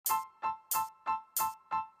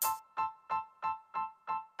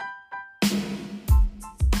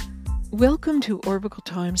Welcome to Orbital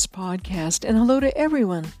Times podcast, and hello to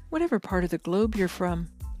everyone, whatever part of the globe you're from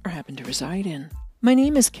or happen to reside in. My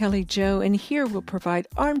name is Kelly Jo, and here we'll provide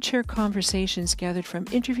armchair conversations gathered from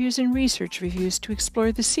interviews and research reviews to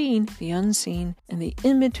explore the seen, the unseen, and the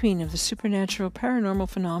in-between of the supernatural paranormal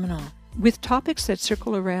phenomena, with topics that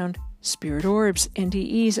circle around spirit orbs,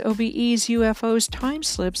 NDEs, OBEs, UFOs, time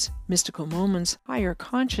slips, mystical moments, higher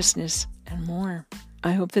consciousness, and more.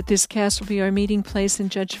 I hope that this cast will be our meeting place and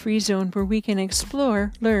judge-free zone where we can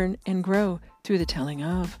explore, learn, and grow through the telling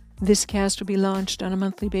of. This cast will be launched on a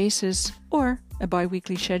monthly basis or a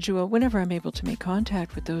bi-weekly schedule whenever I'm able to make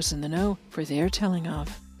contact with those in the know for their telling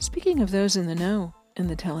of. Speaking of those in the know and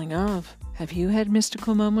the telling of, have you had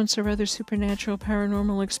mystical moments or other supernatural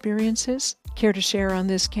paranormal experiences? Care to share on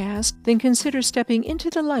this cast? Then consider stepping into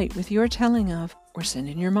the light with your telling of, or send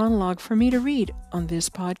in your monologue for me to read on this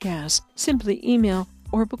podcast. Simply email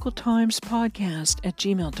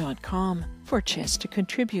orbicaltimespodcast@gmail.com for a chance to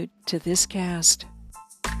contribute to this cast.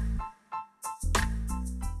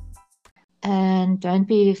 And don't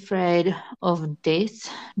be afraid of death.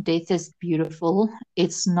 Death is beautiful.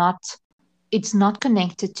 It's not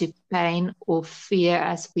connected to pain or fear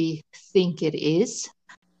as we think it is.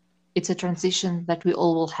 It's a transition that we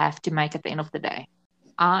all will have to make at the end of the day.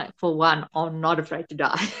 I, for one, am not afraid to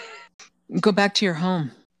die. Go back to your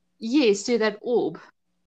home. Yes, to that orb.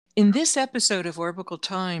 In this episode of Orbital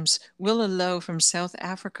Times, Willa Louw from South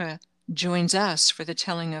Africa joins us for the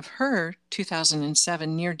telling of her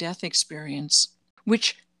 2007 near-death experience,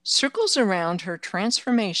 which circles around her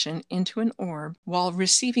transformation into an orb while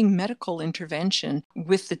receiving medical intervention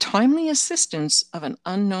with the timely assistance of an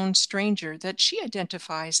unknown stranger that she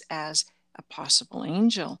identifies as a possible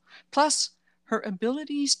angel, plus her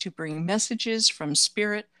abilities to bring messages from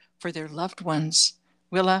spirit for their loved ones.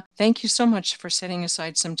 Willa, thank you so much for setting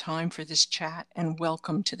aside some time for this chat, and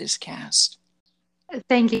welcome to this cast.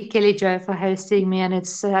 Thank you, Kelly Jo, for hosting me, and it's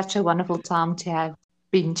such a wonderful time to have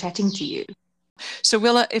been chatting to you. So,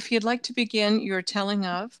 Willa, if you'd like to begin your telling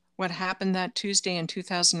of what happened that Tuesday in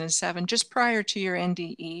 2007, just prior to your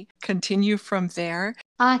NDE, continue from there.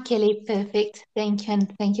 Kelly, perfect. Thank you,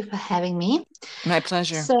 and thank you for having me. My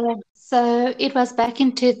pleasure. So it was back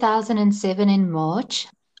in 2007 in March.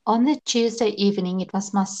 On the Tuesday evening, it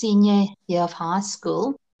was my senior year of high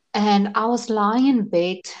school, and I was lying in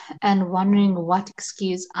bed and wondering what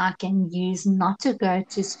excuse I can use not to go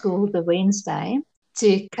to school the Wednesday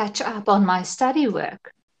to catch up on my study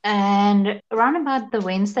work. And around about the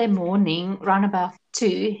Wednesday morning, around about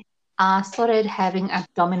 2, I started having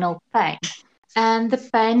abdominal pain. And the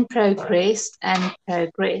pain progressed and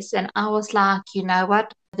progressed. And I was like, you know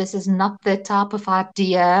what? This is not the type of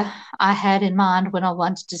idea I had in mind when I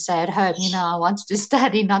wanted to stay at home. I wanted to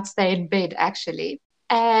study, not stay in bed, actually.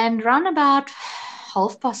 And around about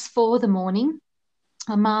 4:30 in the morning,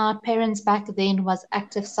 my parents back then was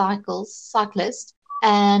active cyclists.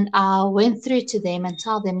 And I went through to them and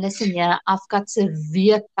told them, listen, I've got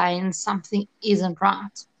severe pain. Something isn't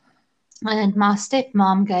right. And my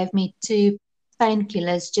stepmom gave me 2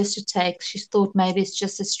 painkillers just to take. She thought maybe it's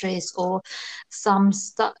just a stress or some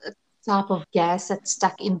type of gas that's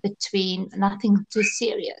stuck in between, nothing too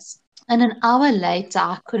serious. And an hour later,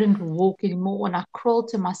 I couldn't walk anymore, and I crawled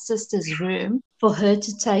to my sister's room for her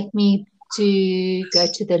to take me to go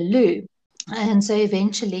to the Louw. And so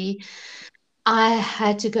eventually I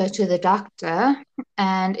had to go to the doctor,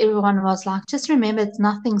 and everyone was like, just remember, it's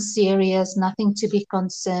nothing serious, nothing to be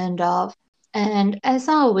concerned of. And as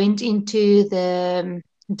I went into the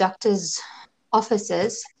doctor's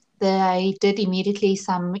offices, they did immediately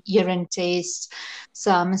some urine tests,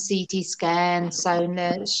 some CT scans,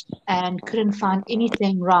 sonars, and couldn't find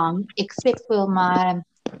anything wrong except for my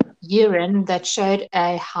urine that showed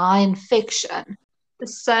a high infection.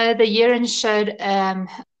 So the urine showed a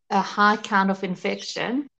high count of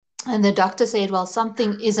infection. And the doctor said, well,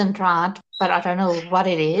 something isn't right, but I don't know what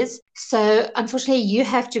it is. So unfortunately, you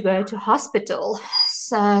have to go to hospital.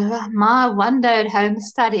 So my one day at home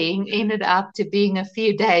studying ended up to being a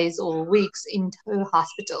few days or weeks into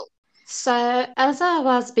hospital. So as I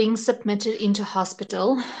was being submitted into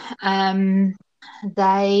hospital,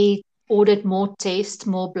 they ordered more tests,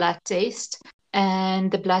 more blood tests.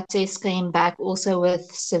 And the blood test came back also with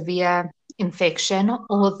severe infection,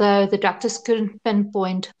 although the doctors couldn't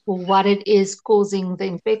pinpoint what it is causing the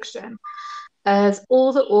infection, as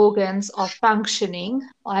all the organs are functioning.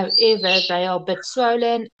 However, they are a bit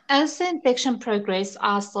swollen. As the infection progressed,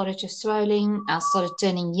 I started to swelling, I started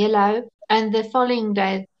turning yellow, and the following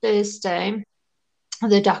day, Thursday,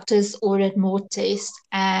 the doctors ordered more tests,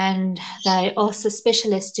 and they asked the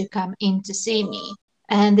specialist to come in to see me.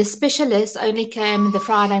 And the specialist only came the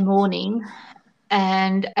Friday morning.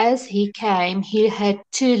 And as he came, he had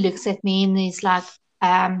two looks at me and he's like,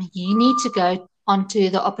 you need to go onto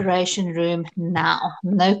the operation room now.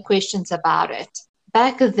 No questions about it.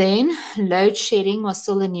 Back then, load shedding was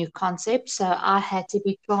still a new concept, so I had to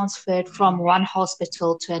be transferred from one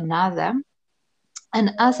hospital to another.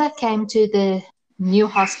 And as I came to the new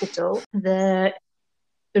hospital, the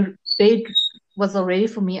bed was already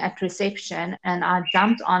for me at reception, and I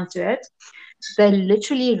jumped onto it. They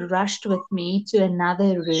literally rushed with me to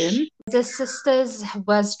another room. The sisters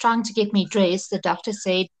was trying to get me dressed. The doctor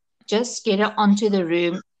said, just get her onto the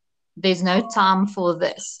room. There's no time for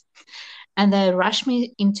this. And they rushed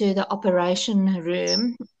me into the operation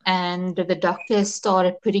room, and the doctor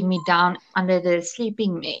started putting me down under the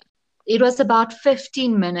sleeping mat. It was about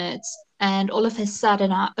 15 minutes, and all of a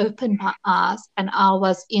sudden I opened my eyes and I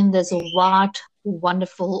was in this white,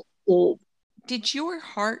 wonderful orb. Did your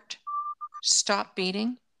heart stop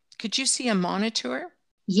beating? Could you see a monitor?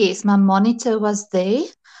 Yes, my monitor was there.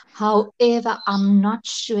 However, I'm not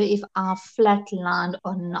sure if I flatlined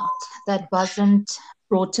or not. That wasn't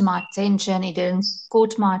brought to my attention. It didn't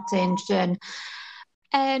caught my attention.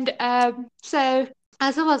 And so,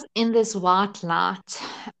 as I was in this white light,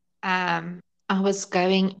 I was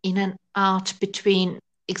going in and out between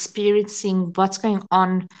experiencing what's going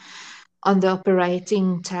on the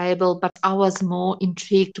operating table, but I was more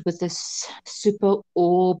intrigued with this super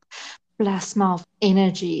orb plasma of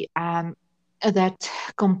energy, that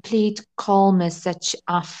complete calmness that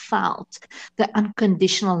I felt, the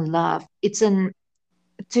unconditional love.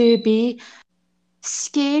 To be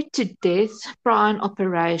scared to death for an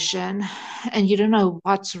operation and you don't know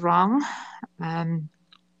what's wrong,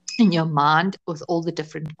 in your mind with all the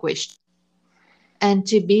different questions. And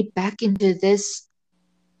to be back into this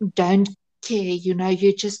don't care,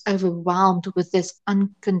 you're just overwhelmed with this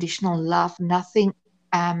unconditional love. Nothing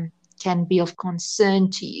can be of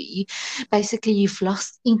concern to you. Basically, you've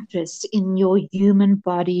lost interest in your human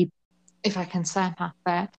body, if I can say it like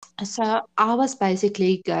that. So I was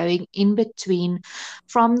basically going in between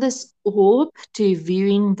from this orb to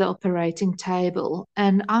viewing the operating table,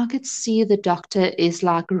 and I could see the doctor is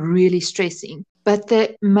like really stressing. But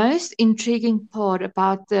the most intriguing part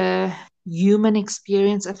about the human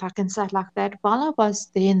experience, if I can say it like that, while I was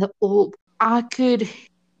there in the orb, I could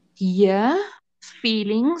hear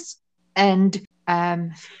feelings and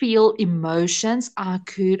feel emotions. I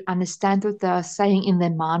could understand what they are saying in their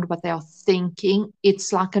mind, what they are thinking.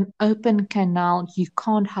 It's like an open canal. You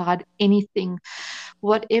can't hide anything.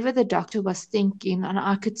 Whatever the doctor was thinking, and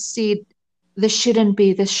I could see this shouldn't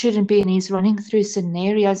be, and he's running through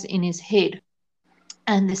scenarios in his head.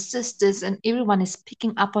 And the sisters and everyone is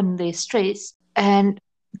picking up on their stress. And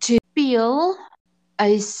to feel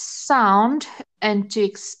a sound and to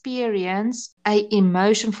experience a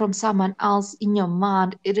emotion from someone else in your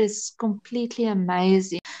mind, it is completely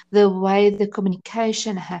amazing the way the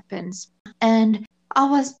communication happens. And I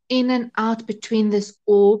was in and out between this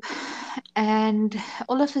orb, and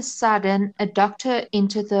all of a sudden a doctor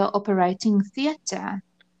entered the operating theater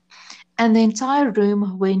and the entire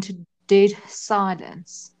room went dead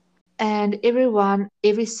silence. And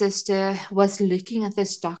every sister was looking at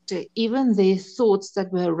this doctor. Even their thoughts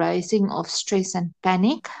that were rising of stress and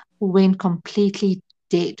panic went completely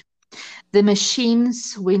dead. The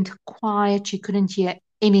machines went quiet. You couldn't hear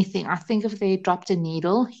anything. I think if they dropped a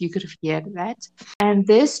needle, you could have heard that. And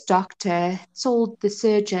this doctor told the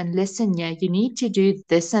surgeon, listen, yeah, you need to do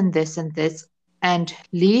this and this and this, and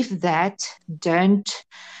leave that. Don't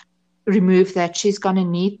remove that. She's going to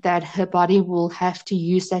need that. Her body will have to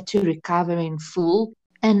use that to recover in full.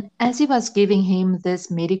 And as he was giving him this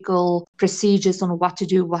medical procedures on what to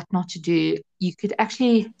do, what not to do, you could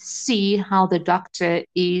actually see how the doctor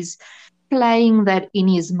is playing that in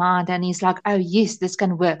his mind. And he's like, oh, yes, this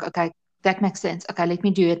can work. Okay, that makes sense. Okay, let me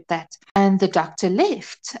do it that. And the doctor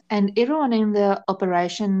left. And everyone in the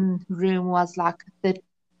operation room was like,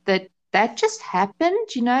 that just happened,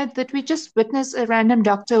 that we just witnessed a random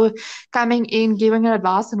doctor coming in, giving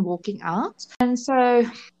advice and walking out. And so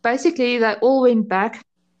basically they all went back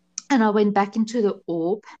and I went back into the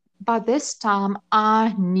orb. By this time,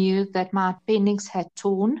 I knew that my appendix had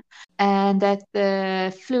torn and that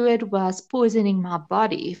the fluid was poisoning my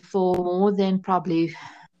body for more than probably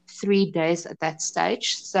 3 days at that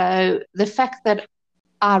stage. So the fact that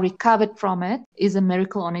I recovered from it is a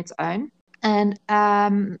miracle on its own. And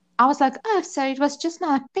I was like, oh, so it was just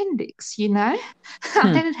my appendix, I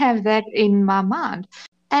didn't have that in my mind.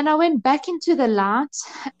 And I went back into the light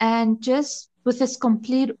and just with this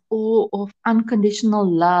complete awe of unconditional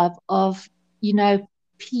love, of,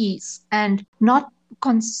 peace, and not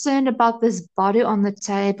concerned about this body on the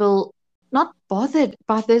table, not bothered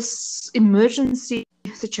by this emergency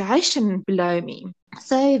situation below me.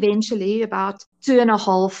 So eventually, about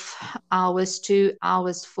 2.5 hours, 2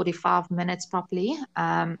 hours, 45 minutes probably,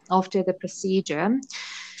 after the procedure,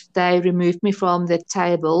 they removed me from the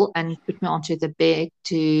table and put me onto the bed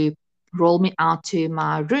to roll me out to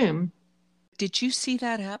my room. Did you see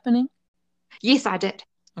that happening? Yes, I did.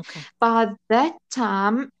 Okay. By that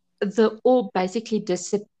time, the orb basically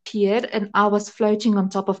disappeared and I was floating on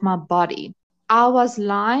top of my body. I was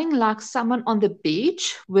lying like someone on the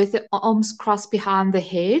beach with the arms crossed behind the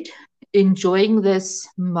head, enjoying this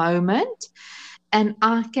moment. And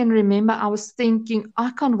I can remember I was thinking,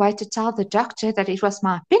 I can't wait to tell the doctor that it was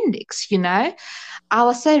my appendix, you know. I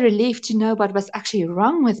was so relieved to know what was actually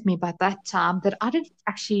wrong with me by that time that I didn't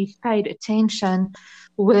actually pay attention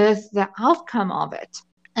with the outcome of it.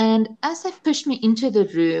 And as they pushed me into the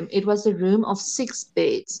room, it was a room of 6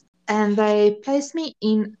 beds. And they placed me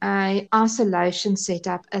in a isolation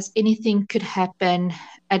setup as anything could happen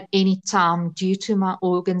at any time due to my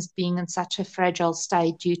organs being in such a fragile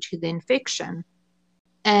state due to the infection.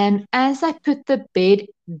 And as I put the bed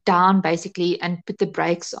down basically and put the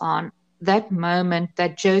brakes on, that moment,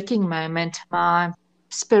 that joking moment, my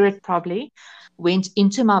spirit probably went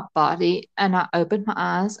into my body and I opened my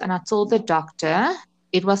eyes and I told the doctor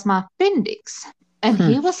it was my appendix. And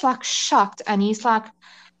he was like shocked and he's like,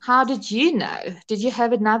 how did you know? Did you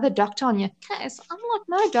have another doctor on your case? I'm like,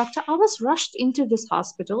 no, doctor, I was rushed into this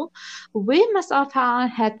hospital. Where must I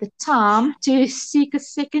have had the time to seek a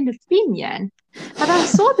second opinion? But I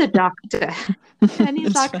saw the doctor and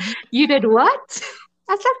he's like, funny. You did what?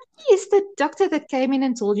 I was like, yes, the doctor that came in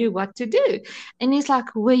and told you what to do. And he's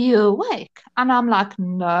like, were you awake? And I'm like,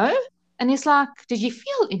 no. And he's like, did you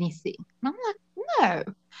feel anything? And I'm like,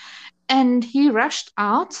 no. And he rushed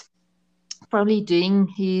out, probably doing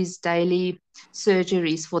his daily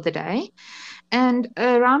surgeries for the day. And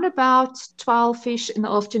around about 12-ish in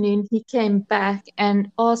the afternoon, he came back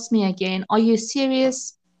and asked me again, are you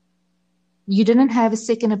serious? You didn't have a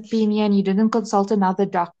second opinion. You didn't consult another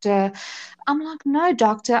doctor. I'm like, no,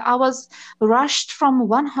 doctor. I was rushed from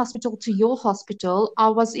one hospital to your hospital. I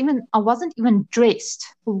wasn't even dressed.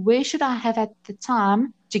 Where should I have at the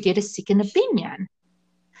time to get a second opinion?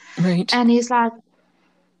 Right. And he's like,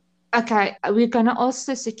 okay, we're going to ask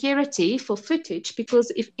the security for footage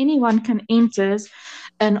because if anyone can enter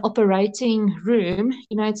an operating room,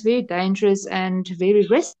 it's very dangerous and very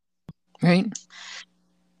risky. Right.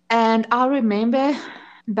 And I remember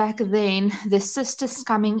back then the sisters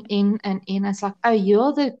coming in and in. It's like, oh,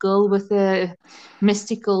 you're the girl with the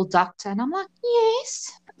mystical doctor. And I'm like,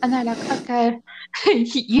 yes. And they're like, okay.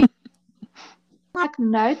 You like,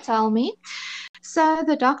 no, tell me. So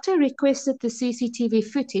the doctor requested the CCTV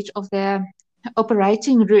footage of the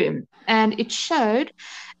operating room. And it showed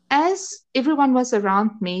as everyone was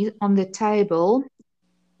around me on the table,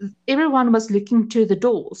 everyone was looking to the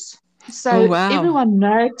doors. So everyone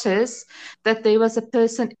noticed that there was a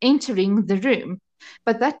person entering the room,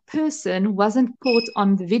 but that person wasn't caught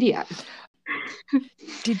on the video.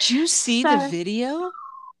 Did you see the video?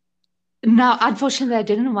 No, unfortunately, they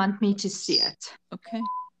didn't want me to see it. Okay.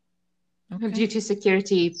 Due to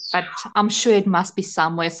security, but I'm sure it must be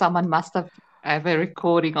somewhere. Someone must have a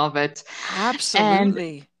recording of it.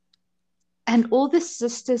 Absolutely. And all the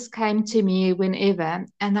sisters came to me whenever,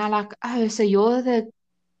 and they're like, oh, so you're the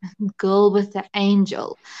girl with the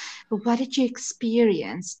angel. What did you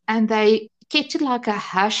experience? And they kept it like a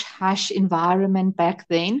hush-hush environment back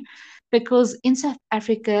then, because in South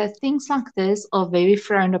Africa, things like this are very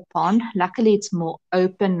frowned upon. Luckily, it's more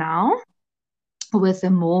open now with a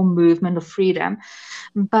more movement of freedom.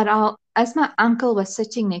 But as my uncle was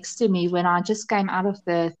sitting next to me when I just came out of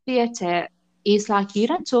the theater, he's like, you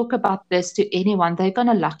don't talk about this to anyone. They're going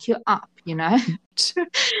to lock you up,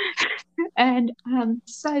 And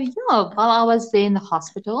so, yeah, while I was there in the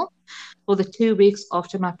hospital for the 2 weeks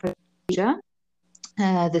after my procedure,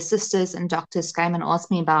 the sisters and doctors came and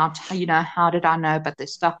asked me about, how did I know about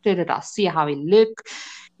this doctor? Did I see how he looked?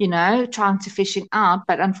 Trying to fish him out.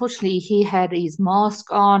 But unfortunately, he had his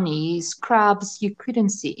mask on, his scrubs. You couldn't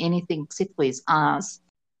see anything except for his eyes.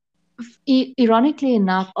 Ironically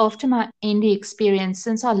enough, after my ND experience,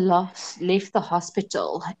 since I left the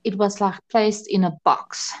hospital, it was like placed in a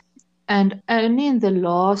box. And only in the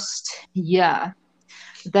last year,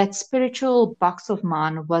 that spiritual box of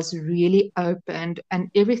mine was really opened, and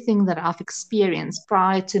everything that I've experienced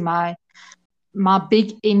prior to my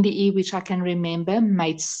big NDE, which I can remember,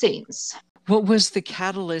 made sense. What was the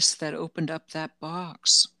catalyst that opened up that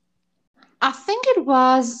box? I think it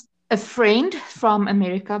was a friend from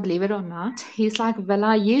America, believe it or not, he's like,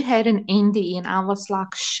 Willa, you had an NDE. And I was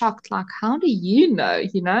like shocked, like, how do you know,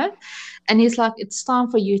 And he's like, it's time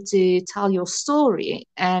for you to tell your story.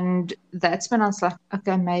 And that's when I was like,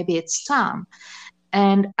 okay, maybe it's time.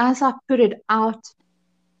 And as I put it out,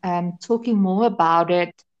 talking more about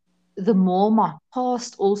it, the more my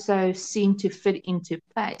past also seemed to fit into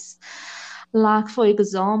place. Like, for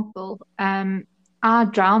example, I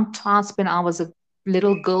drowned twice when I was a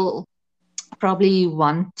little girl, probably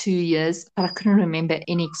 1, 2 years, but I couldn't remember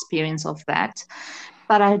any experience of that.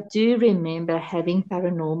 But I do remember having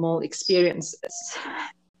paranormal experiences.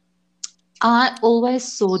 I always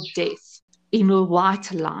saw death in a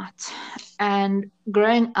white light. And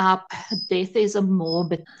growing up, death is a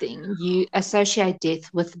morbid thing. You associate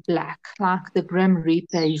death with black, like the Grim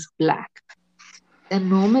Reaper is black. And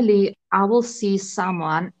normally I will see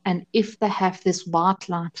someone, and if they have this white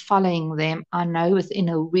light following them, I know within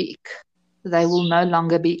a week they will no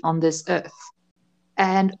longer be on this earth.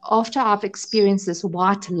 And after I've experienced this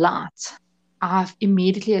white light, I've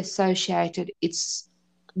immediately associated it's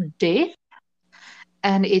death,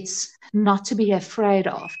 and it's not to be afraid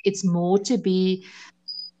of. It's more to be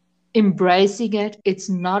embracing it. It's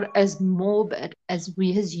not as morbid as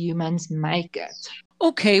we as humans make it.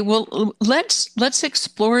 Okay, well, let's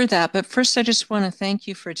explore that. But first, I just want to thank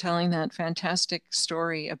you for telling that fantastic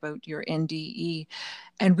story about your NDE.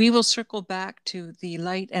 And we will circle back to the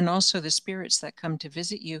light and also the spirits that come to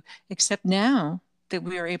visit you, except now that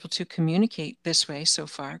we are able to communicate this way so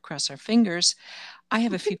far, cross our fingers, I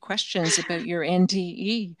have a few questions about your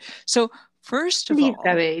NDE. So first of Please all,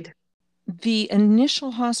 go ahead. the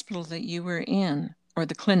initial hospital that you were in, or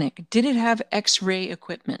the clinic, did it have X-ray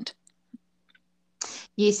equipment?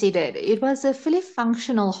 Yes, it did. It was a fully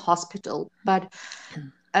functional hospital, but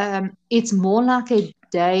it's more like a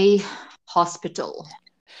day hospital.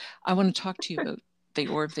 I want to talk to you about the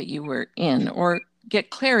orb that you were in, or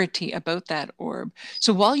get clarity about that orb.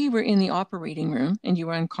 So while you were in the operating room and you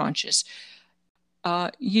were unconscious,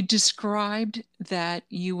 you described that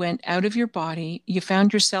you went out of your body, you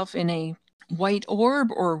found yourself in a white orb,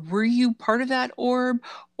 or were you part of that orb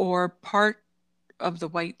or part of the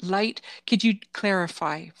white light? Could you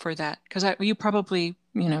clarify for that? Because you probably,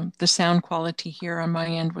 the sound quality here on my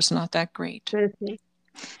end was not that great. Perfect.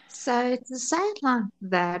 So to say it like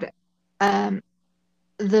that,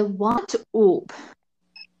 the white orb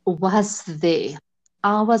was there.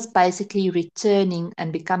 I was basically returning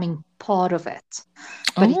and becoming part of it,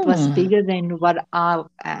 but it was Oh, bigger than what I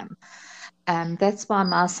am. And that's why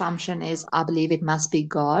my assumption is I believe it must be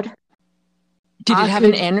God. did it I have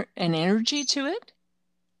could, an energy to it?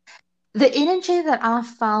 the energy that I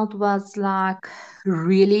felt was like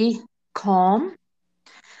really calm,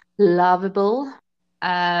 lovable,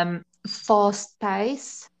 fast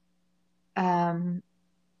pace. Um,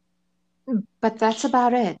 but that's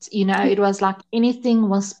about it. It was like anything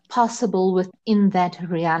was possible within that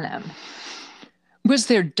realm. Was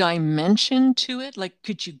there dimension to it? Like,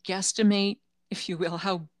 could you guesstimate, if you will,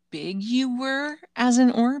 how big you were as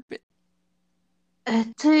an orb?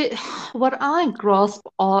 To what I grasped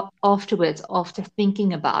afterwards, after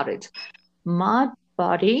thinking about it, my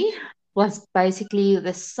body was basically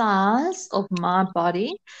the size of my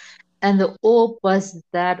body, and the orb was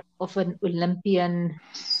that of an Olympian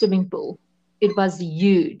swimming pool. It was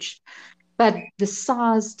huge, but the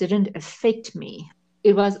size didn't affect me.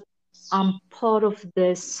 It was, I'm part of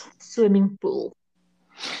this swimming pool.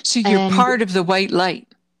 So you're And part of the white light.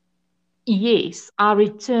 yes, I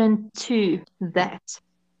returned to that.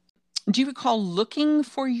 Do you recall looking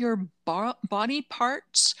for your body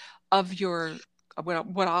parts of your,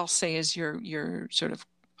 what I'll say is your sort of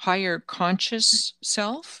higher conscious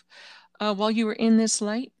self while you were in this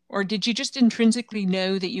light? Or did you just intrinsically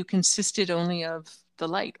know that you consisted only of the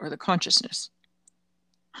light or the consciousness?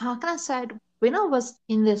 How can I say it? When I was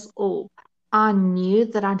in this orb, I knew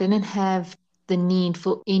that I didn't have the need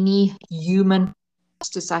for any human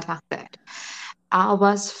to say it like that. I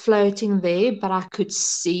was floating there, but I could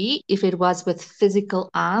see if it was with physical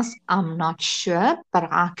eyes. I'm not sure, but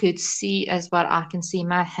I could see as well. I can see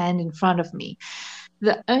my hand in front of me.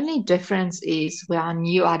 The only difference is where I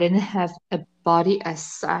knew I didn't have a body as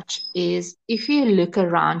such is if you look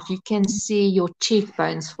around, you can see your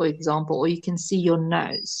cheekbones, for example, or you can see your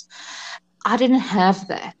nose. I didn't have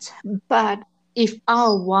that. But if I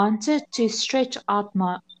wanted to stretch out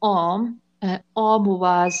my arm, an arm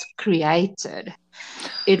was created.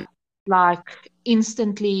 It like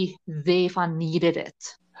instantly there if I needed it.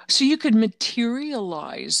 So you could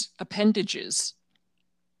materialize appendages.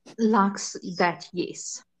 Like that,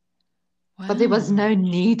 yes. But there was Wow. no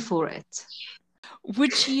need for it.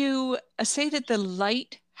 Would you say that the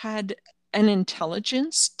light had an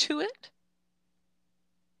intelligence to it?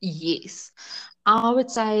 Yes, I would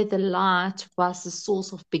say the light was the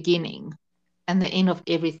source of beginning and the end of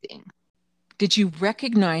everything. Did you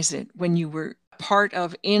recognize it when you were part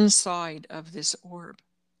of inside of this orb?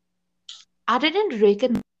 I didn't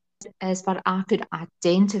recognize it as what I could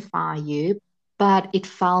identify you, but it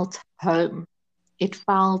felt home. It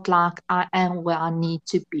felt like I am where I need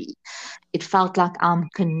to be. It felt like I'm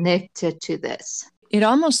connected to this. It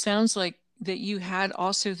almost sounds like that you had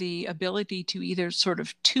also the ability to either sort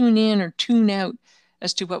of tune in or tune out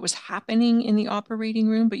as to what was happening in the operating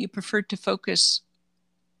room, but you preferred to focus,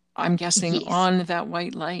 I'm guessing, Yes. on that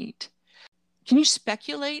white light. Can you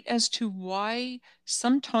speculate as to why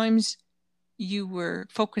sometimes you were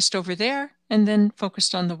focused over there and then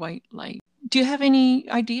focused on the white light? Do you have any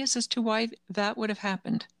ideas as to why that would have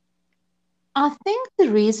happened? I think the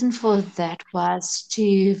reason for that was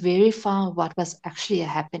to verify what was actually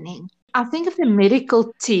happening. I think if the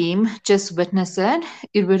medical team just witnessed it,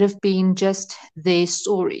 it would have been just their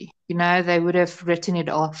story. They would have written it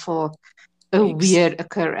off for a weird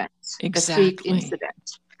occurrence, a freak Exactly.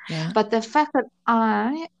 incident. Yeah. But the fact that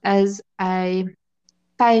I, as a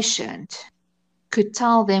patient, could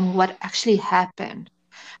tell them what actually happened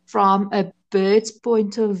from a bird's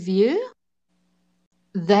point of view,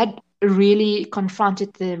 that really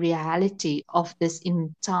confronted the reality of this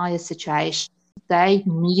entire situation. They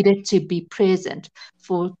needed to be present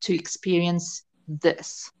to experience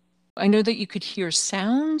this. I know that you could hear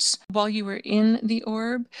sounds while you were in the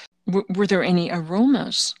orb. Were there any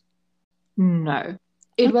aromas? No,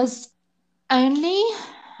 it was only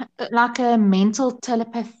like a mental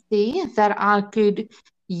telepathy that I could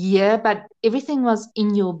hear, but everything was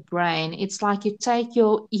in your brain. It's like you take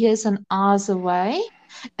your ears and eyes away,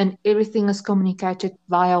 and everything is communicated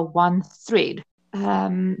via one thread.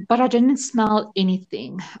 But I didn't smell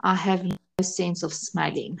anything. I have no sense of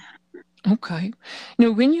smelling. Okay.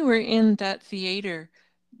 Now, when you were in that theater,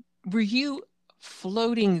 were you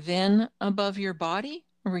floating then above your body,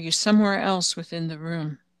 or were you somewhere else within the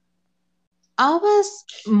room? I was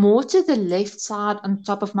more to the left side on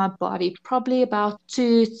top of my body, probably about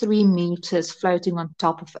 2, 3 meters floating on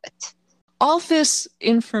top of it. All this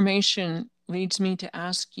information leads me to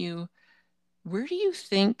ask you, where do you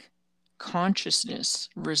think consciousness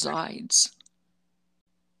resides?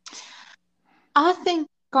 I think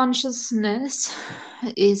consciousness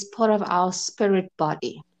is part of our spirit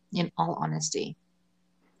body, in all honesty.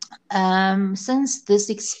 Since this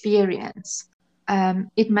experience,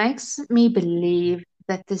 it makes me believe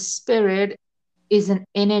that the spirit is an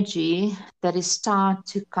energy that is tied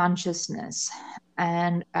to consciousness.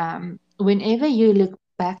 And whenever you look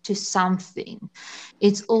back to something,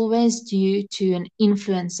 it's always due to an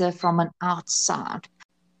influencer from an outside.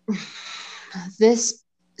 This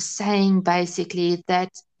saying basically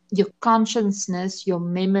that your consciousness, your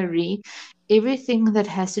memory, everything that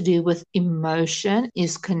has to do with emotion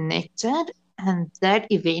is connected, and that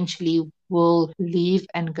eventually will leave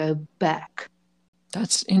and go back.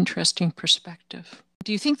 That's interesting perspective.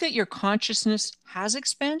 Do you think that your consciousness has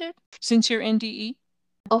expanded since your NDE?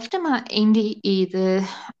 After my NDE,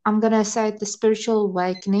 I'm going to say the spiritual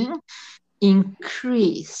awakening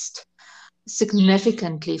increased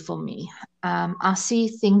significantly for me. I see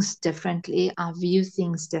things differently. I view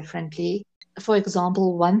things differently. For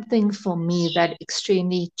example, one thing for me that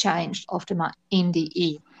extremely changed after my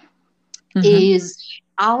NDE is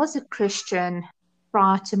I was a Christian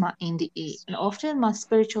prior to my NDE. And after my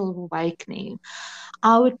spiritual awakening,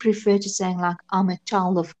 I would prefer to say like I'm a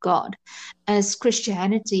child of God, as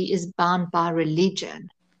Christianity is bound by religion.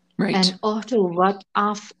 Right. And after what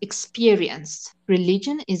I've experienced,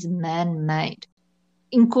 religion is man-made,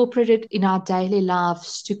 incorporated in our daily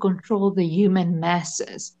lives to control the human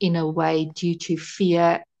masses in a way due to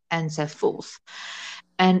fear and so forth.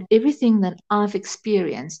 And everything that I've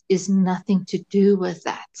experienced is nothing to do with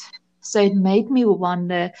that. So it made me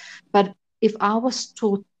wonder, but if I was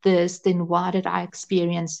taught this, then why did I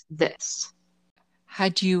experience this?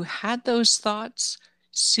 Had you had those thoughts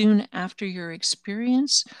soon after your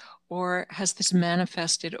experience, or has this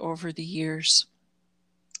manifested over the years?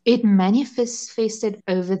 It manifested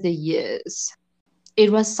over the years.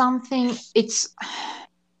 It was something, it's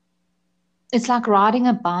like riding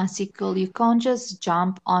a bicycle. You can't just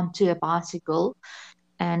jump onto a bicycle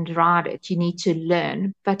and ride it. You need to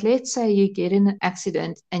learn. But let's say you get in an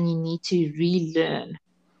accident and you need to relearn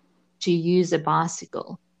to use a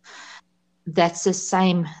bicycle. That's the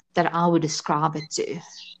same that I would describe it to.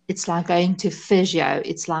 It's like going to physio.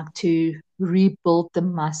 It's like to rebuild the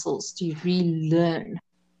muscles, to relearn.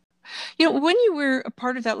 When you were a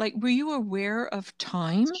part of that, like, were you aware of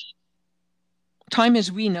time? Time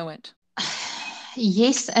as we know it.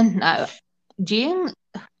 Yes and no.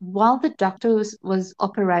 While the doctor was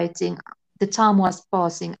operating, the time was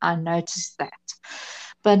passing, I noticed that.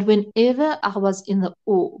 But whenever I was in the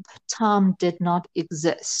orb, time did not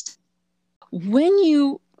exist. When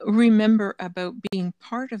you remember about being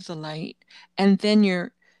part of the light and then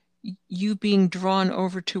you being drawn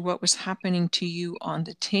over to what was happening to you on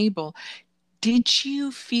the table, did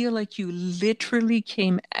you feel like you literally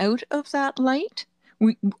came out of that light?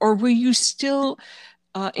 Or were you still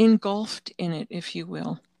engulfed in it, if you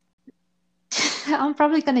will? I'm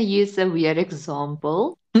probably going to use a weird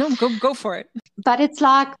example, No, go for it. but it's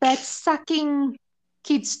like that sucking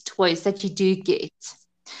kids' toys that you do get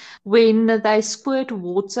when they squirt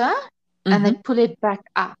water and they pull it back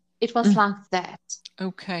up. It was like that.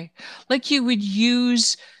 Okay. Like you would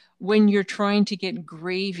use when you're trying to get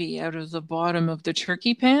gravy out of the bottom of the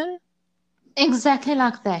turkey pan? Exactly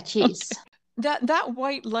like that, yes. Okay. That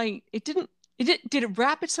white light, did it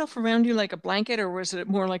wrap itself around you like a blanket, or was it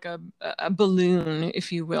more like a balloon,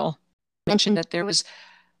 if you will? You mentioned that there was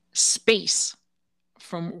space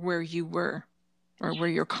from where you were or where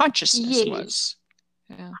your consciousness was.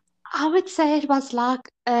 Yeah. I would say it was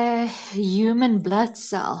like a human blood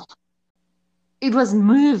cell. It was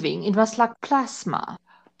moving. It was like plasma.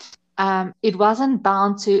 It wasn't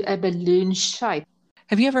bound to a balloon shape.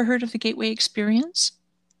 Have you ever heard of the gateway experience?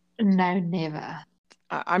 No, never.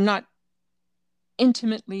 I'm not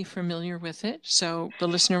intimately familiar with it, so the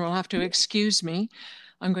listener will have to excuse me.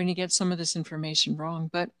 I'm going to get some of this information wrong,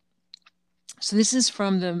 but so this is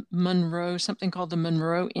from the Monroe, something called the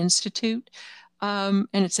Monroe Institute, and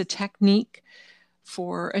it's a technique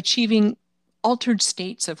for achieving altered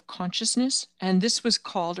states of consciousness, and this was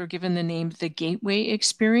called or given the name the gateway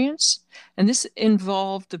experience, and this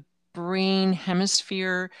involved the brain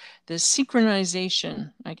hemisphere, the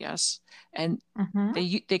synchronization, I guess, and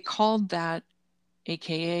they called that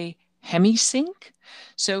aka hemisync.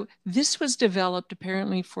 So this was developed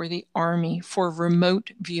apparently for the Army for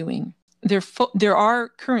remote viewing. There are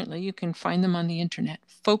currently, you can find them on the internet,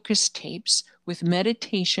 focus tapes with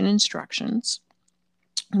meditation instructions,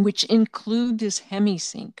 which include this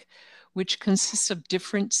hemisync, which consists of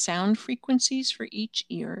different sound frequencies for each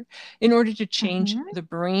ear in order to change the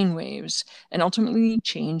brain waves and ultimately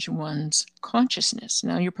change one's consciousness.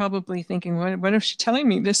 Now, you're probably thinking, what is she telling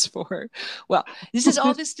me this for? Well, this is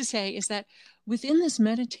all this to say is that within this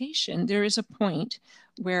meditation, there is a point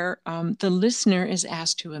where the listener is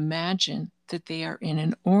asked to imagine that they are in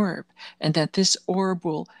an orb and that this orb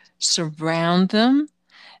will surround them,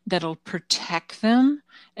 that'll protect them,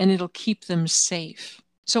 and it'll keep them safe.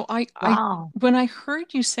 So when I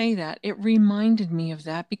heard you say that, it reminded me of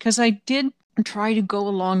that because I did try to go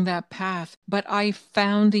along that path, but I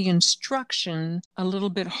found the instruction a little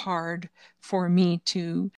bit hard for me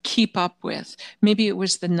to keep up with. Maybe it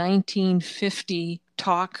was the 1950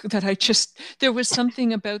 talk that there was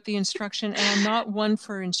something about the instruction, and I'm not one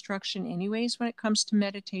for instruction anyways when it comes to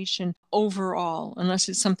meditation overall, unless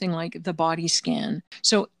it's something like the body scan.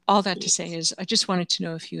 So all that to say is I just wanted to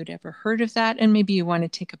know if you had ever heard of that, and maybe you want to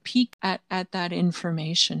take a peek at that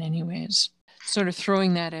information anyways. Sort of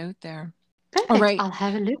throwing that out there. Perfect. All right. I'll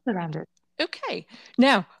have a look around it. Okay.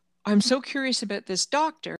 Now, I'm so curious about this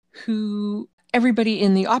doctor who everybody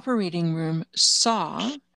in the operating room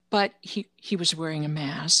saw, but he was wearing a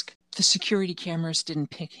mask. The security cameras didn't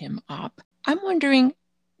pick him up. I'm wondering,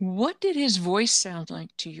 what did his voice sound like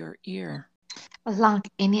to your ear? Like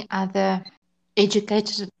any other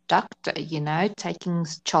educated doctor, taking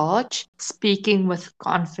charge, speaking with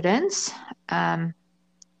confidence. I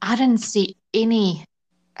didn't see any,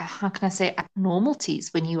 how can I say, abnormalities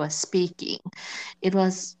when you were speaking. It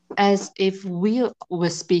was as if we were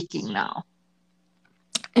speaking now.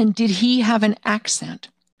 And did he have an accent?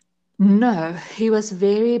 No, he was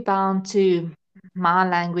very bound to my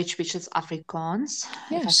language, which is Afrikaans,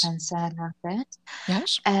 if I can say it like that.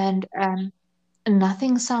 Yes. And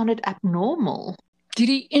nothing sounded abnormal. Did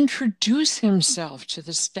he introduce himself to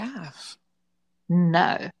the staff?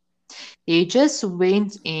 No. He just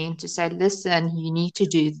went in to say, listen, you need to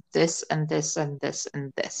do this and this and this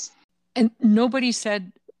and this. And nobody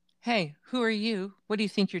said, hey, who are you? What do you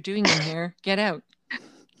think you're doing in here? Get out.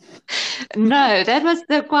 No, that was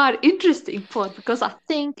the quite interesting part because I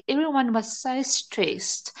think everyone was so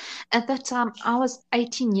stressed. At that time, I was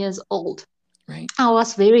 18 years old. Right. I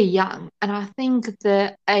was very young. And I think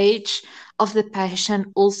the age of the patient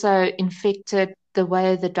also infected the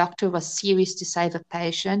way the doctor was serious to save a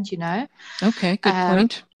patient, Okay, good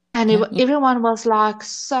point. And Yeah. everyone was like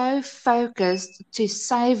so focused to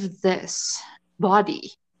save this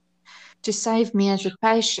body, to save me as a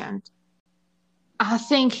patient. I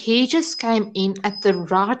think he just came in at the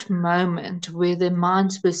right moment where their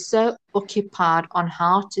minds were so occupied on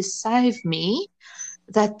how to save me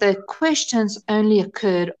that the questions only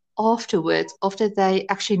occurred afterwards, after they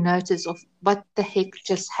actually noticed of what the heck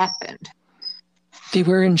just happened. They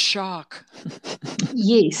were in shock.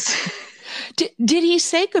 Yes. Did he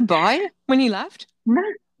say goodbye when he left?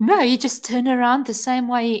 No, he just turned around the same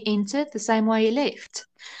way he entered, the same way he left.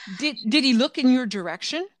 Did he look in your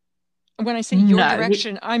direction? When I say your No,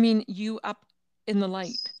 direction, I mean you up in the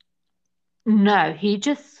light. no, he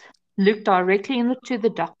just looked directly into the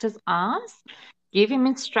doctor's eyes, gave him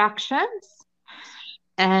instructions,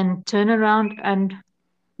 and turned around and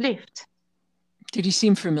left. Did he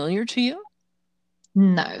seem familiar to you?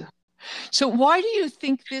 No. So why do you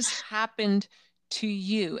think this happened to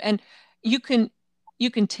you? And you can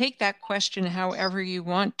take that question however you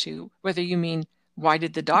want to, whether you mean why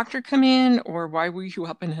did the doctor come in, or why were you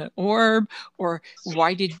up in an orb, or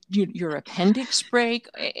why did your appendix break?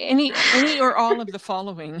 Any or all of the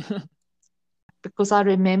following. Because I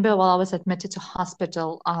remember while I was admitted to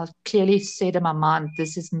hospital, I clearly said in my mind,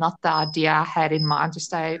 this is not the idea I had in mind to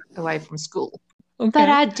stay away from school. Okay. But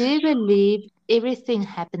I do believe everything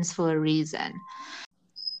happens for a reason.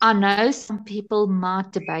 I know some people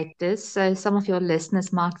might debate this, so some of your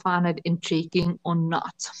listeners might find it intriguing or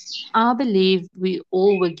not. I believe we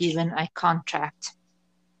all were given a contract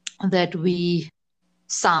that we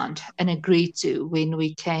signed and agreed to when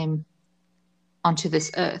we came onto this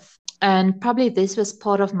earth. And probably this was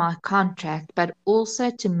part of my contract, but also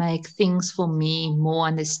to make things for me more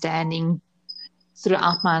understanding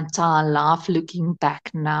throughout my entire life, looking back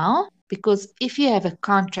now. Because if you have a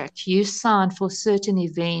contract, you sign for certain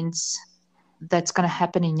events that's going to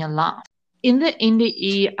happen in your life. In the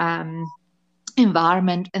NDE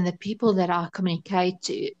environment and the people that I communicate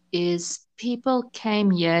to is people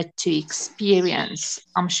came here to experience.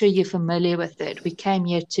 I'm sure you're familiar with it. We came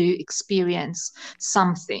here to experience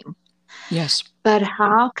something. Yes. But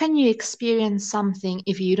how can you experience something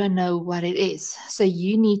if you don't know what it is? So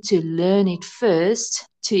you need to learn it first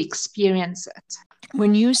to experience it.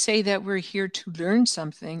 When you say that we're here to learn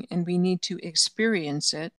something and we need to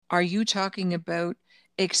experience it, are you talking about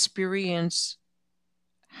experience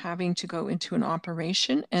having to go into an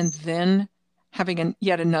operation and then having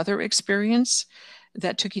yet another experience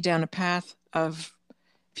that took you down a path of,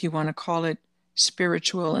 if you want to call it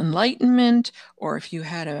spiritual enlightenment, or if you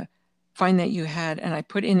had find that you had, and I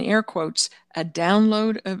put in air quotes, a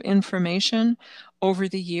download of information over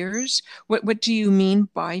the years? What do you mean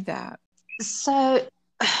by that? So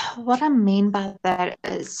what I mean by that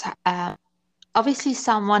is obviously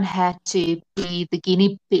someone had to be the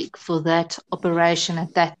guinea pig for that operation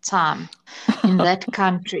at that time in that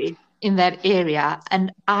country, in that area,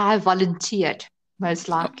 and I volunteered most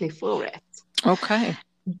likely for it. Okay.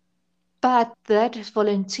 But that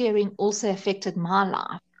volunteering also affected my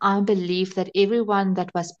life. I believe that everyone that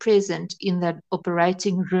was present in that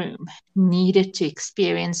operating room needed to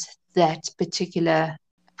experience that particular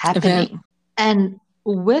happening. Event. And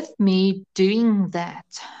with me doing that,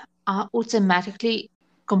 I automatically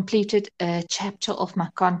completed a chapter of my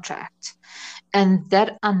contract. And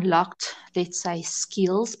that unlocked, let's say,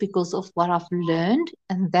 skills because of what I've learned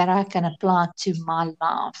and that I can apply to my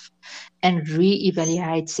life and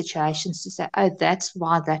re-evaluate situations to say, oh, that's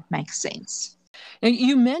why that makes sense. Now,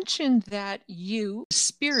 you mentioned that you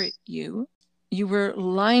were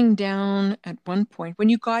lying down at one point when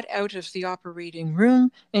you got out of the operating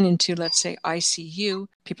room and into, let's say, ICU.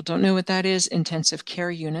 People don't know what that is, intensive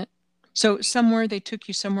care unit. So they took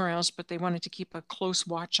you somewhere else, but they wanted to keep a close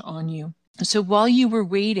watch on you. So while you were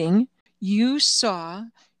waiting, you saw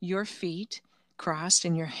your feet crossed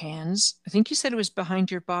and your hands. I think you said it was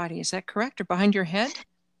behind your body. Is that correct? Or behind your head?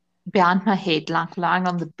 Behind my head, like lying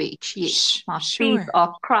on the beach. Yes. My feet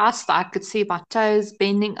are crossed. I could see my toes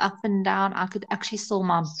bending up and down. I could actually see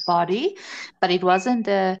my body, but it wasn't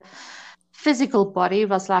a physical body. It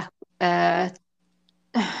was like a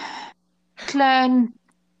clone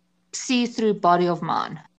see-through body of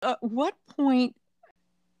mine. At what point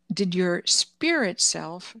did your spirit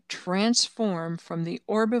self transform from the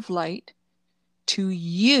orb of light to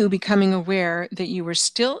you becoming aware that you were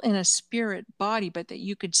still in a spirit body, but that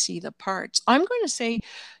you could see the parts? I'm going to say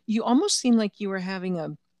you almost seem like you were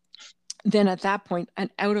having then at that point, an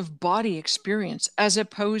out-of-body experience as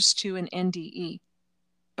opposed to an NDE.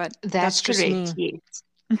 But that's just correct, me.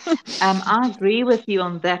 Yes. I agree with you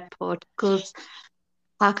on that part because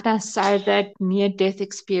how can I say that near-death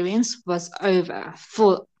experience was over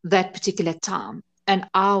for that particular time. And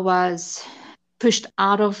I was pushed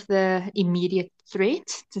out of the immediate threat,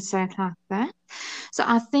 to say it like that. So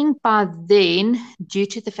I think by then, due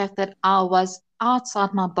to the fact that I was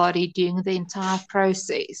outside my body during the entire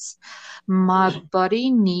process, my body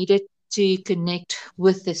needed to connect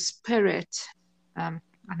with the spirit. I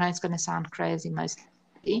know it's going to sound crazy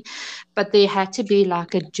mostly, but there had to be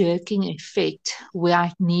like a jerking effect where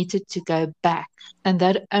I needed to go back. And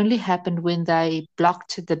that only happened when they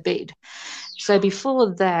blocked the bed. So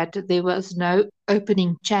before that, there was no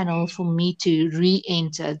opening channel for me to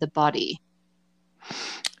re-enter the body.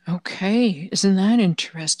 Okay, isn't that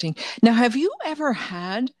interesting? Now, have you ever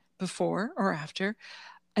had before or after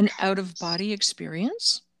an out-of-body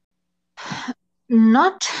experience?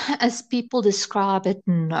 Not as people describe it,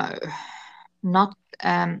 no. Not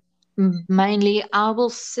mainly, I will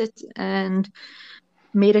sit and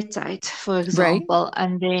meditate, for Right. example,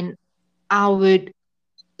 and then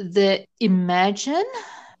the imagine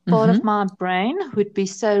part of Mm-hmm. my brain would be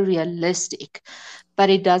so realistic, but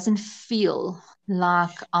it doesn't feel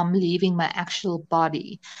like I'm leaving my actual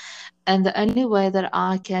body. And the only way that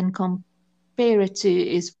I can compare it to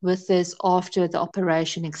is with this after the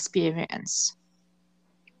operation experience.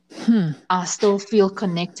 I still feel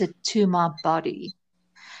connected to my body,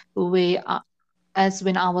 as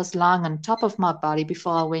when I was lying on top of my body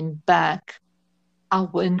before I went back, I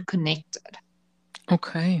wasn't connected.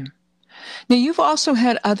 Okay. Now, you've also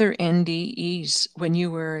had other NDEs when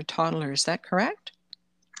you were a toddler, is that correct?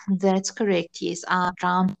 That's correct, yes. I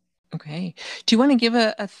drowned. Okay. Do you want to give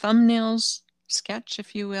a thumbnails sketch,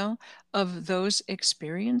 if you will, of those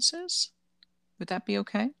experiences? Would that be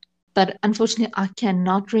okay? But unfortunately, I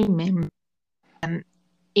cannot remember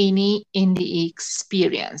any NDE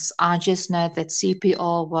experience. I just know that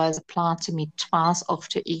CPR was applied to me twice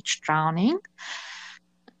after each drowning.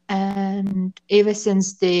 And ever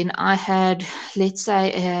since then, I had, let's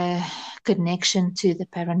say, a connection to the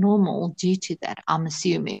paranormal due to that, I'm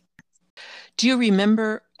assuming. Do you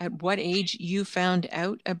remember at what age you found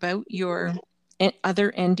out about your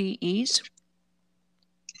other NDEs?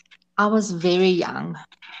 I was very young.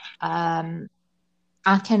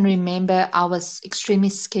 I can remember I was extremely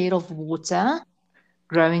scared of water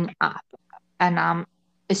growing up, and I'm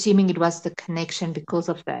assuming it was the connection because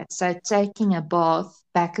of that. So taking a bath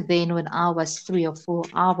back then when I was 3 or 4,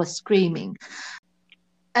 I was screaming.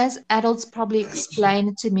 As adults probably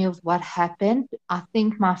explain to me of what happened, I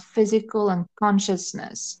think my physical and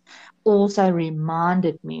consciousness also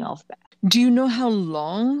reminded me of that. Do you know how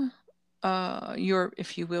long your,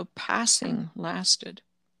 if you will, passing lasted?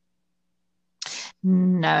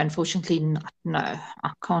 No, unfortunately not. No,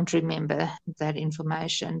 I can't remember that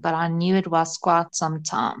information, but I knew it was quite some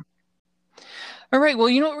time. All right. Well,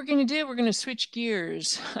 you know what we're going to do? We're going to switch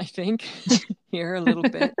gears, I think, here a little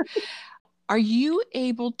bit. Are you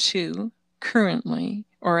able to currently,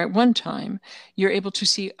 or at one time, you're able to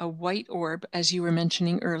see a white orb, as you were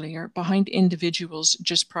mentioning earlier, behind individuals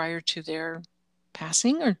just prior to their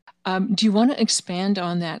passing? Or do you want to expand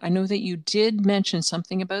on that? I know that you did mention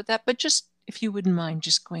something about that, but just if you wouldn't mind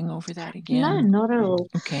just going over that No, again. not at all.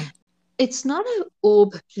 Okay. It's not an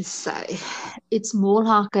orb per se. It's more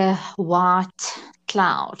like a white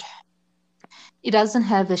cloud. It doesn't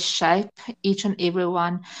have a shape. Each and every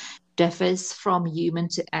one differs from human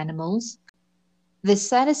to animals. The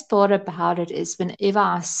saddest part about it is whenever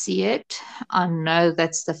I see it, I know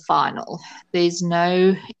that's the final. There's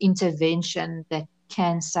no intervention that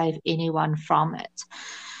can save anyone from it.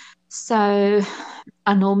 So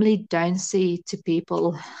I normally don't say to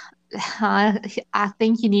people, I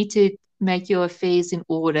think you need to make your affairs in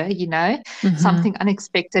order, something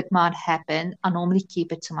unexpected might happen. I normally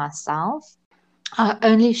keep it to myself. I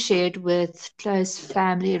only share it with close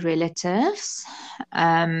family relatives.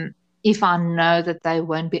 If I know that they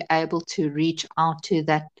won't be able to reach out to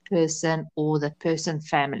that person or the person's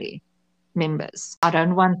family members. I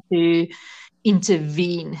don't want to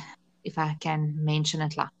intervene, if I can mention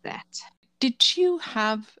it like that. Did you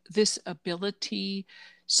have this ability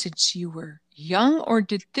since you were young, or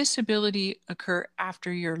did this ability occur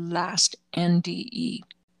after your last NDE?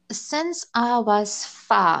 Since I was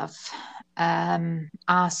 5,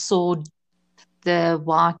 I saw the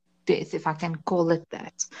white death, if I can call it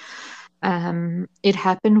that. It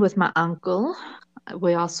happened with my uncle,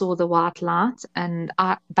 where I saw the white light, and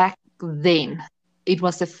back then it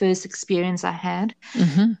was the first experience I had,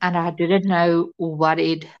 and I didn't know what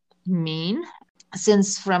it mean.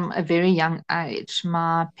 Since from a very young age,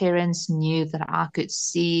 my parents knew that I could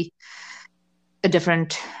see a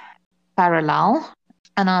different parallel.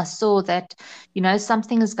 And I saw that,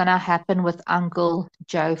 something is going to happen with Uncle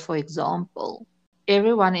Joe, for example.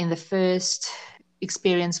 everyone in the first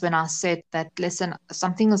experience when I said that, listen,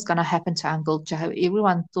 something is going to happen to Uncle Joe,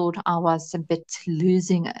 everyone thought I was a bit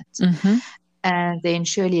losing it. Mm-hmm. And then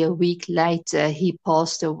surely a week later, he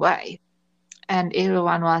passed away. And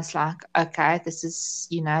everyone was like, okay, this is,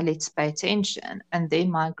 let's pay attention. And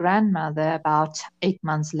then my grandmother, about 8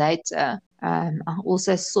 months later, I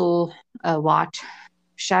also saw a white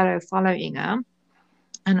shadow following her.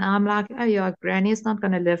 And I'm like, oh, your granny's not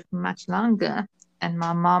going to live much longer. And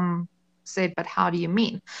my mom said, but how do you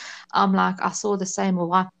mean? I'm like, I saw the same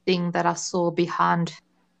white thing that I saw behind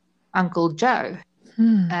Uncle Joe.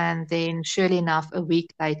 And then, surely enough, a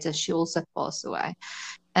week later, she also passed away.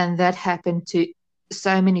 And that happened to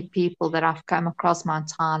so many people that I've come across my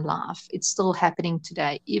entire life. It's still happening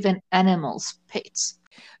today, even animals, pets.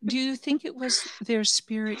 Do you think it was their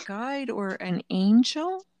spirit guide or an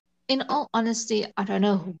angel? In all honesty, I don't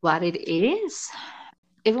know what it is.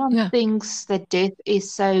 Everyone thinks that death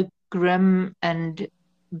is so grim and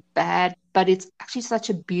bad, but it's actually such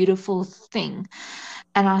a beautiful thing.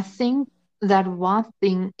 And I think that one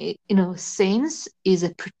thing, in a sense, is a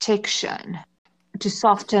protection to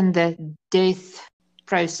soften the death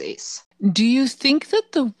process. Do you think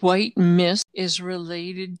that the white mist is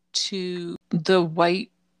related to the white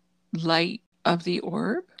light of the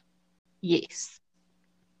orb? Yes.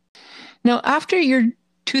 Now, after your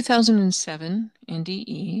 2007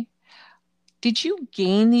 NDE, did you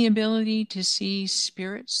gain the ability to see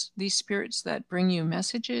spirits, these spirits that bring you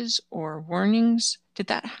messages or warnings? Did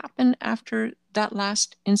that happen after that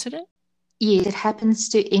last incident? Yes, it happens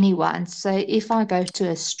to anyone. So if I go to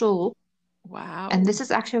a store, wow, and this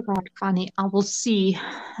is actually quite funny, I will see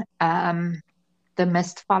the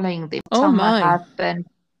mist following them. Oh Tell my my husband,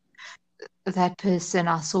 that person,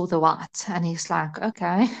 I saw the white. And he's like,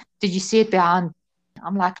 okay, did you see it behind?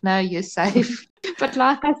 I'm like, no, you're safe. But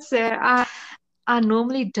like I said, I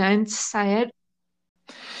normally don't say it.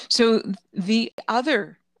 So the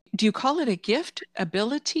other, do you call it a gift,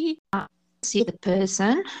 ability? I see the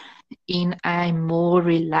person in a more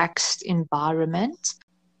relaxed environment.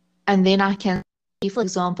 And then I can see, for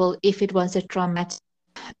example, if it was a traumatic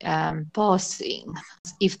passing,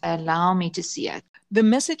 if they allow me to see it. The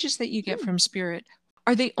messages that you get from spirit,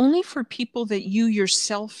 are they only for people that you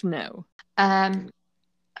yourself know?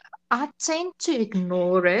 I tend to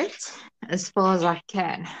ignore it as far as I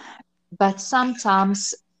can, but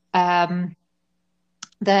sometimes they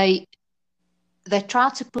try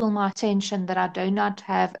to pull my attention that I do not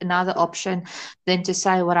have another option than to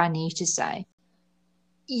say what I need to say.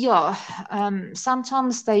 Yeah,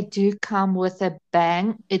 sometimes they do come with a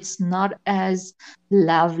bang. It's not as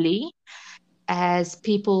lovely as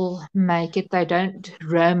people make it. They don't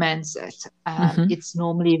romance it. It's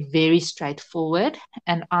normally very straightforward,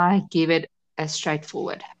 and I give it as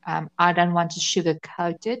straightforward. I don't want to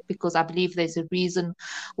sugarcoat it because I believe there's a reason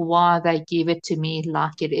why they give it to me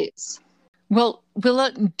like it is. Well,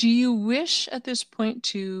 Willa, do you wish at this point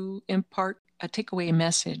to impart a takeaway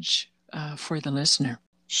message for the listener?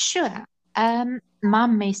 Sure. My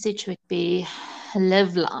message would be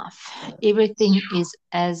live life. Everything is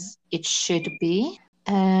as it should be.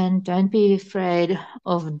 And don't be afraid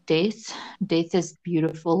of death. Death is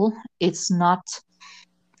beautiful. It's not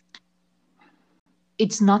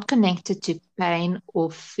connected to pain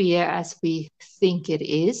or fear as we think it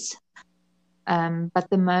is. But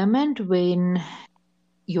the moment when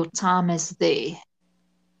your time is there,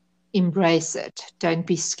 embrace it. Don't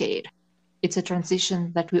be scared. It's a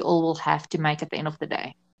transition that we all will have to make at the end of the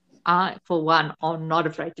day. I, for one, am not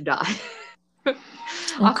afraid to die.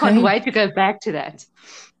 I can't wait to go back to that.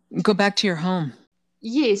 Go back to your home.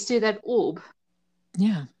 Yes, to that orb.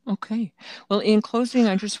 Yeah, okay. Well, in closing,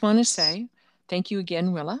 I just want to say thank you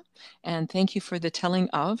again, Willa, and thank you for the telling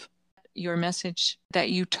of your message that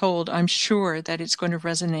you told. I'm sure that it's going to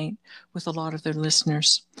resonate with a lot of the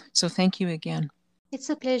listeners. So thank you again. It's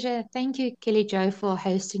a pleasure. Thank you, Kelly Jo, for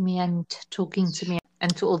hosting me and talking to me,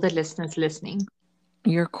 and to all the listeners listening.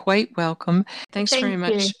 You're quite welcome. Thanks very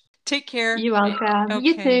much. Take care. You're welcome. Okay.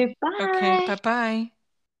 You too. Bye. Okay, bye-bye.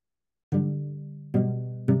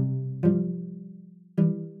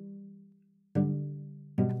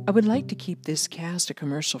 I would like to keep this cast a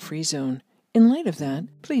commercial-free zone. In light of that,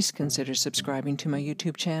 please consider subscribing to my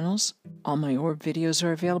YouTube channels. All my orb videos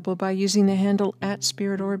are available by using the handle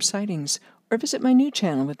 @SpiritOrbSightings, or visit my new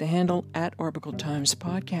channel with the handle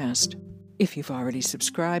 @OrbicalTimesPodcast. If you've already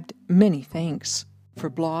subscribed, many thanks. For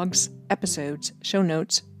blogs, episodes, show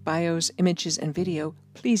notes, bios, images, and video,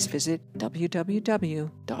 please visit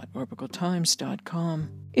www.orbicaltimes.com.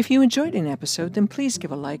 If you enjoyed an episode, then please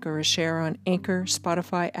give a like or a share on Anchor,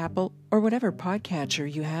 Spotify, Apple, or whatever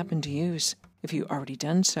podcatcher you happen to use. If you've already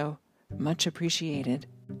done so, much appreciated.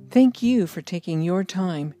 Thank you for taking your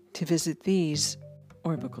time to visit these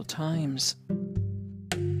Orbital Times.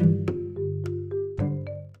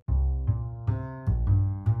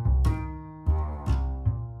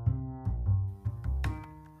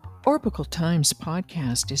 Orbital Times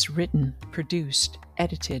podcast is written, produced,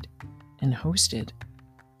 edited, and hosted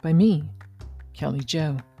by me, Kelly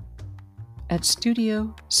Jo, at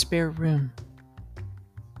Studio Spare Room.